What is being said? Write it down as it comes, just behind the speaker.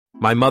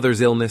My mother's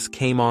illness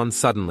came on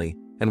suddenly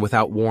and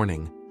without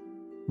warning.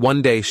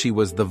 One day she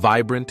was the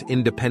vibrant,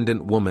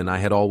 independent woman I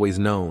had always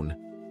known,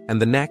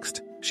 and the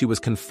next she was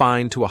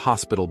confined to a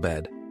hospital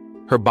bed,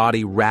 her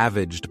body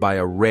ravaged by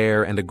a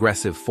rare and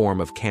aggressive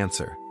form of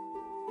cancer.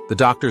 The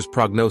doctor's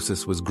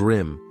prognosis was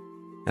grim,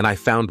 and I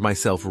found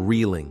myself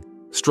reeling,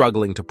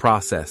 struggling to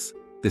process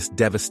this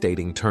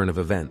devastating turn of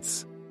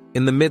events.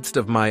 In the midst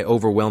of my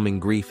overwhelming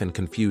grief and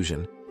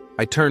confusion,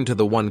 I turned to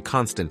the one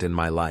constant in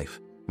my life,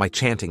 my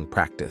chanting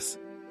practice.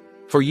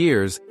 For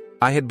years,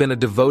 I had been a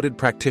devoted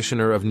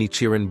practitioner of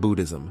Nichiren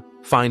Buddhism,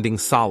 finding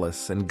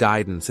solace and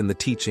guidance in the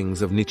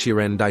teachings of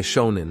Nichiren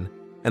Daishonin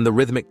and the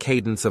rhythmic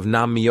cadence of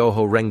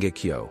Myoho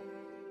Renge.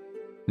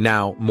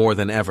 Now, more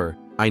than ever,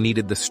 I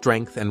needed the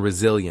strength and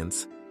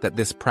resilience that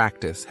this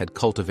practice had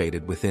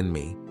cultivated within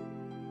me.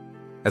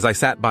 As I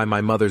sat by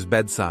my mother's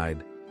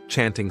bedside,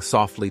 chanting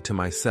softly to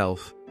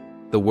myself,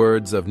 the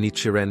words of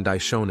Nichiren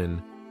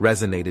Daishonin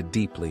resonated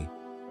deeply.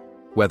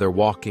 Whether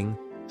walking,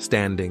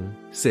 standing,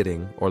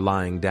 sitting, or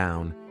lying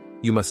down,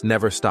 you must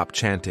never stop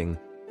chanting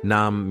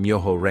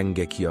Myoho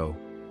Renge.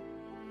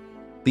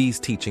 These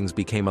teachings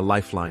became a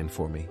lifeline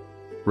for me,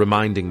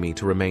 reminding me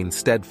to remain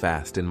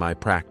steadfast in my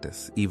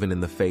practice, even in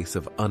the face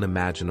of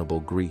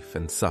unimaginable grief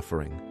and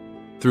suffering.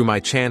 Through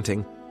my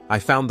chanting, I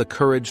found the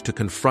courage to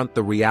confront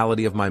the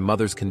reality of my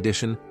mother's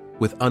condition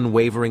with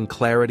unwavering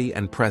clarity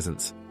and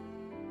presence.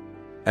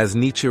 As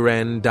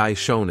Nichiren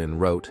Daishonin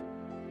wrote,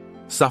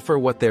 "Suffer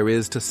what there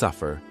is to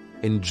suffer,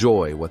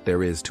 enjoy what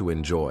there is to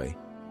enjoy.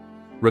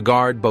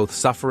 Regard both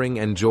suffering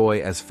and joy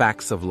as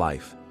facts of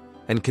life,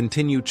 and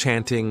continue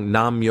chanting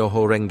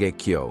Myoho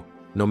Renge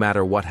no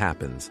matter what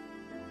happens."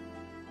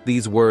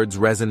 These words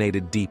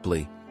resonated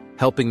deeply,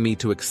 helping me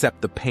to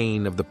accept the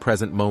pain of the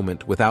present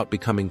moment without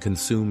becoming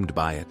consumed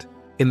by it.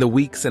 In the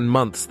weeks and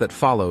months that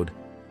followed,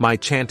 my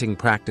chanting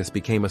practice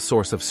became a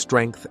source of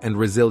strength and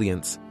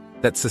resilience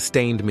that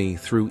sustained me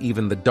through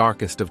even the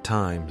darkest of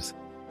times.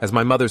 As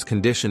my mother's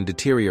condition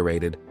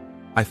deteriorated,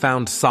 I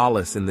found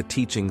solace in the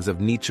teachings of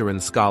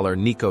Nichiren scholar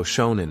Nico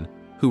Shonin,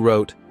 who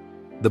wrote,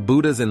 "The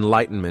Buddha's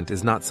enlightenment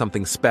is not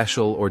something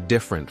special or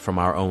different from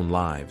our own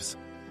lives."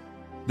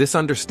 This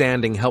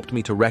understanding helped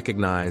me to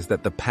recognize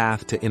that the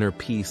path to inner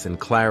peace and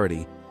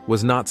clarity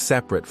was not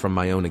separate from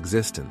my own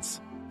existence,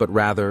 but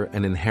rather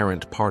an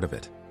inherent part of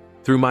it.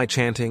 Through my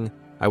chanting,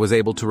 I was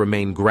able to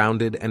remain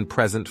grounded and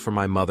present for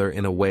my mother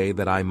in a way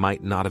that I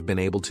might not have been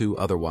able to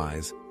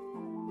otherwise.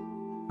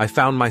 I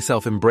found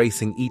myself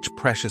embracing each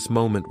precious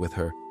moment with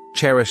her,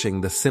 cherishing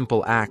the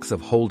simple acts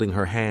of holding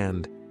her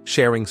hand,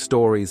 sharing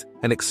stories,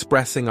 and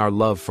expressing our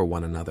love for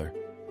one another.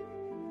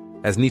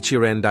 As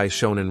Nichiren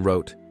Daishonin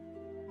wrote,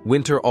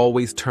 "Winter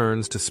always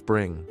turns to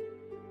spring."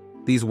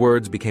 These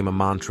words became a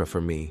mantra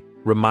for me,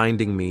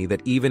 reminding me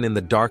that even in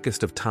the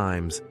darkest of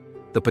times,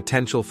 the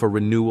potential for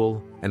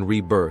renewal and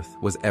rebirth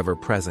was ever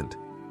present.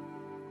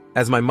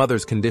 As my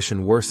mother's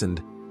condition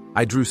worsened,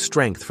 I drew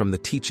strength from the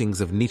teachings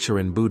of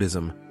Nichiren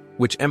Buddhism,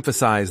 which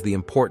emphasize the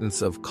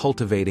importance of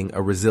cultivating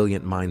a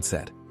resilient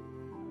mindset.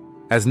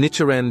 As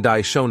Nichiren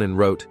Daishonin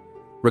wrote,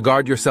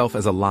 "Regard yourself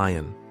as a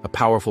lion, a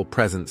powerful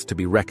presence to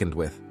be reckoned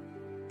with."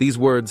 These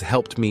words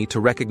helped me to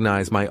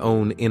recognize my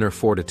own inner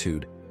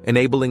fortitude,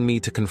 enabling me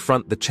to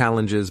confront the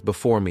challenges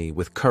before me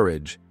with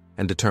courage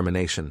and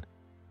determination.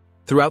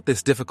 Throughout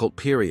this difficult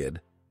period,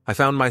 I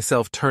found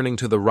myself turning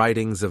to the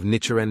writings of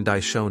Nichiren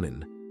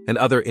Daishonin and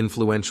other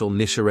influential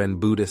Nichiren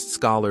Buddhist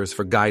scholars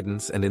for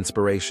guidance and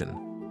inspiration.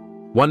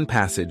 One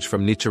passage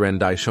from Nichiren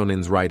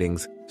Daishonin's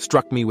writings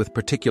struck me with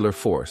particular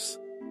force.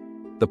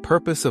 The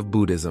purpose of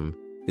Buddhism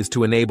is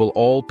to enable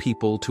all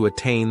people to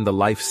attain the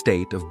life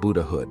state of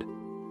Buddhahood.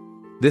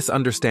 This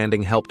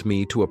understanding helped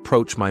me to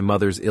approach my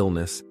mother's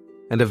illness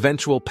and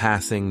eventual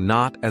passing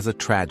not as a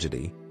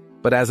tragedy,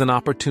 but as an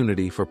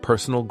opportunity for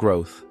personal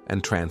growth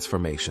and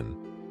transformation.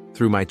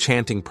 Through my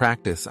chanting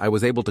practice, I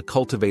was able to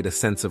cultivate a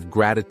sense of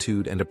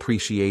gratitude and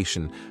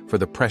appreciation for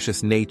the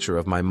precious nature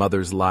of my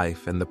mother's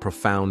life and the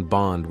profound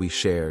bond we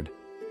shared.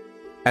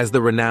 As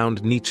the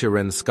renowned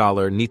Nichiren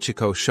scholar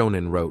Nichiko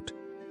Shonin wrote,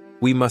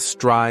 "We must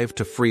strive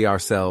to free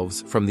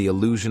ourselves from the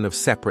illusion of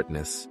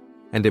separateness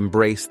and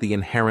embrace the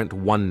inherent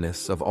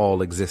oneness of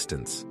all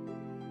existence."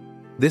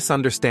 This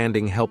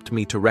understanding helped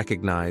me to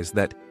recognize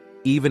that,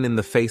 even in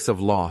the face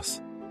of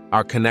loss,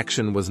 our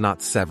connection was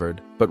not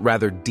severed, but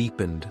rather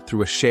deepened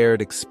through a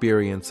shared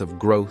experience of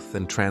growth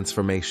and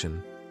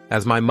transformation.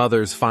 As my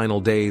mother's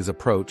final days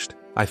approached,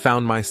 I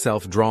found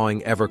myself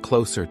drawing ever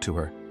closer to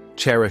her,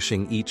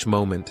 cherishing each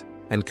moment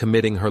and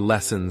committing her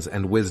lessons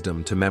and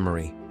wisdom to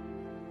memory.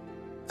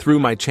 Through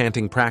my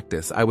chanting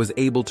practice, I was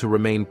able to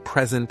remain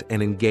present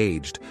and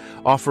engaged,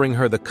 offering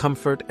her the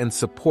comfort and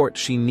support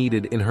she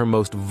needed in her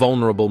most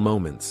vulnerable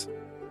moments.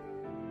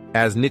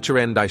 As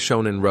Nichiren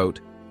Daishonin wrote,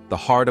 "The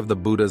heart of the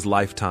Buddha's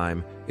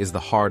lifetime is the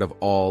heart of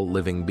all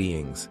living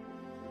beings."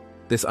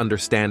 This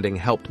understanding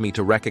helped me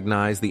to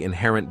recognize the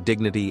inherent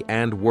dignity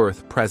and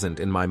worth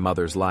present in my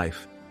mother's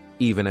life,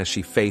 even as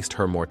she faced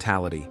her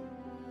mortality.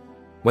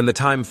 When the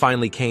time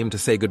finally came to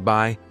say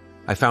goodbye,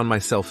 I found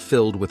myself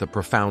filled with a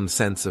profound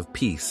sense of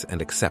peace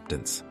and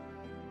acceptance.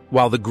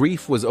 While the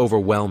grief was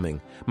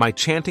overwhelming, my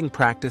chanting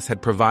practice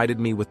had provided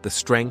me with the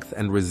strength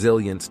and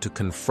resilience to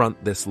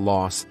confront this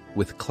loss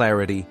with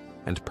clarity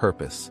and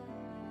purpose.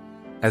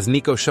 As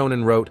Nico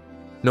Shonin wrote,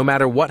 "No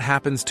matter what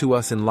happens to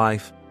us in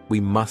life, we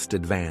must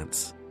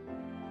advance."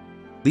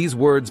 These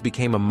words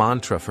became a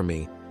mantra for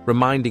me,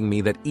 reminding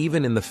me that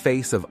even in the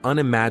face of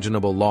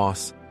unimaginable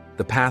loss,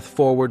 the path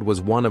forward was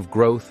one of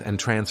growth and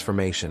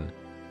transformation.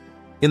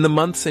 In the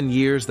months and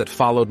years that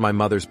followed my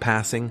mother's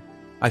passing,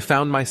 I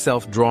found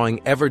myself drawing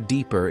ever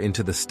deeper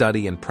into the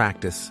study and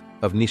practice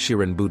of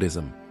Nichiren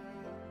Buddhism.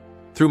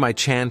 Through my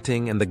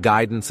chanting and the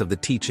guidance of the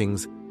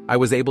teachings, I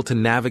was able to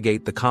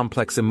navigate the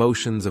complex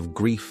emotions of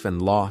grief and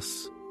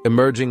loss,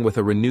 emerging with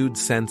a renewed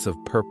sense of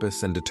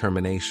purpose and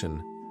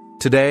determination.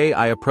 Today,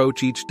 I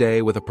approach each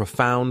day with a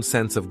profound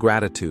sense of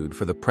gratitude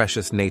for the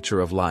precious nature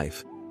of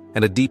life,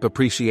 and a deep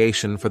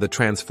appreciation for the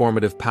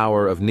transformative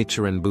power of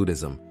Nichiren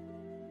Buddhism.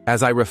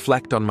 As I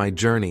reflect on my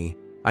journey,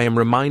 I am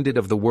reminded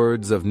of the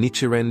words of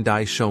Nichiren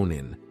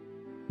Shonin.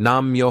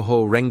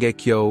 Myoho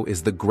Renge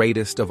is the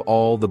greatest of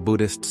all the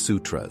Buddhist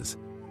sutras.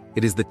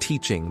 It is the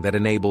teaching that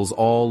enables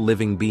all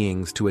living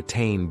beings to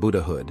attain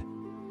Buddhahood.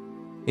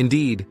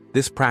 Indeed,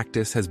 this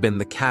practice has been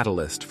the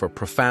catalyst for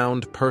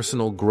profound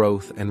personal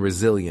growth and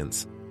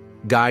resilience,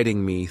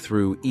 guiding me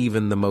through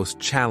even the most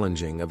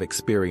challenging of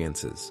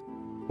experiences.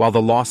 While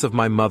the loss of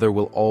my mother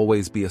will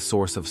always be a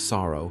source of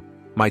sorrow,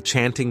 my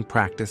chanting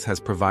practice has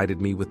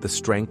provided me with the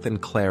strength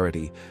and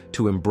clarity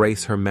to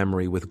embrace her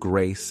memory with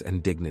grace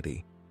and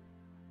dignity.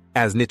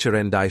 As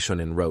Nichiren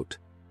Shonin wrote,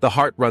 "The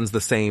heart runs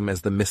the same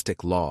as the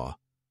mystic law.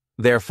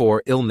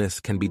 Therefore, illness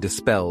can be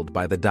dispelled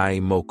by the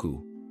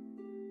Daimoku."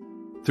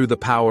 Through the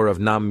power of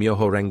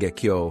Myoho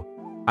Renge,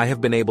 I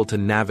have been able to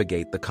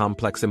navigate the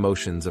complex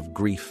emotions of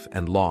grief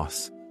and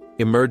loss,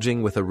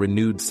 emerging with a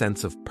renewed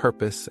sense of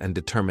purpose and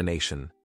determination.